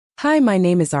Hi, my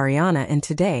name is Ariana and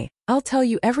today, I'll tell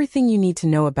you everything you need to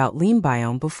know about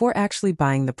LeanBiome before actually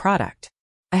buying the product.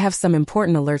 I have some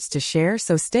important alerts to share,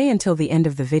 so stay until the end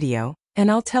of the video, and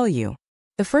I'll tell you.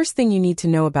 The first thing you need to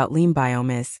know about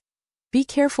LeanBiome is, be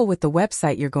careful with the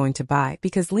website you're going to buy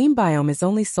because LeanBiome is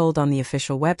only sold on the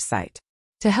official website.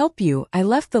 To help you, I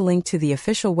left the link to the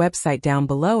official website down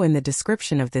below in the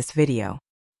description of this video.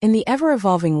 In the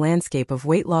ever-evolving landscape of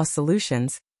weight loss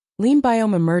solutions,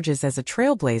 LeanBiome emerges as a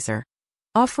trailblazer,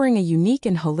 offering a unique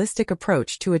and holistic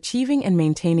approach to achieving and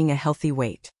maintaining a healthy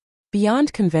weight.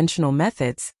 Beyond conventional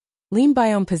methods,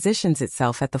 LeanBiome positions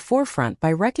itself at the forefront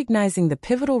by recognizing the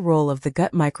pivotal role of the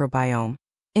gut microbiome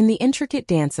in the intricate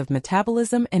dance of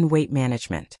metabolism and weight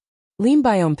management.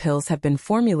 LeanBiome pills have been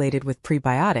formulated with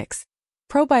prebiotics,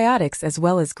 probiotics as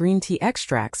well as green tea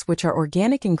extracts, which are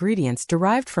organic ingredients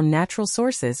derived from natural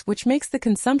sources, which makes the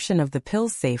consumption of the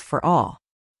pills safe for all.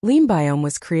 LeanBiome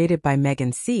was created by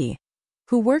Megan C.,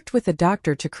 who worked with a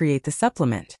doctor to create the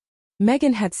supplement.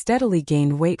 Megan had steadily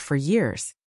gained weight for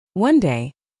years. One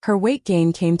day, her weight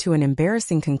gain came to an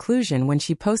embarrassing conclusion when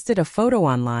she posted a photo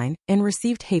online and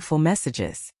received hateful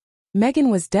messages. Megan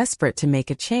was desperate to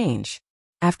make a change.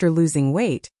 After losing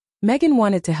weight, Megan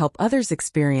wanted to help others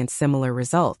experience similar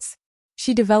results.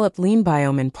 She developed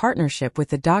LeanBiome in partnership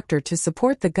with a doctor to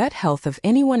support the gut health of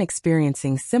anyone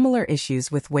experiencing similar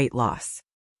issues with weight loss.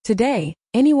 Today,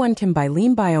 anyone can buy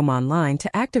LeanBiome online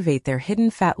to activate their hidden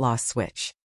fat loss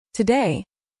switch. Today,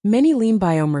 many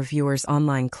LeanBiome reviewers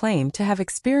online claim to have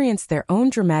experienced their own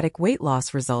dramatic weight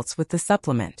loss results with the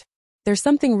supplement. There's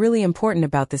something really important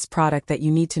about this product that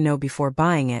you need to know before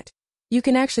buying it. You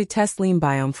can actually test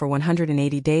LeanBiome for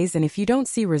 180 days, and if you don't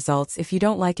see results, if you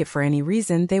don't like it for any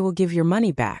reason, they will give your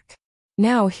money back.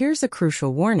 Now, here's a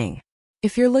crucial warning.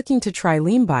 If you're looking to try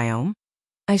LeanBiome,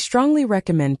 I strongly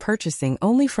recommend purchasing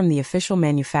only from the official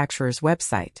manufacturer's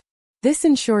website. This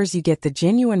ensures you get the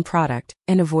genuine product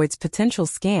and avoids potential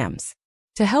scams.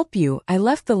 To help you, I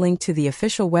left the link to the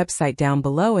official website down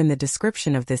below in the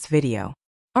description of this video.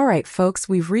 Alright folks,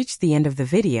 we've reached the end of the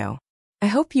video. I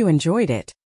hope you enjoyed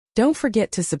it. Don't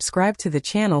forget to subscribe to the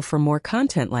channel for more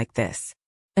content like this.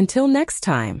 Until next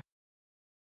time.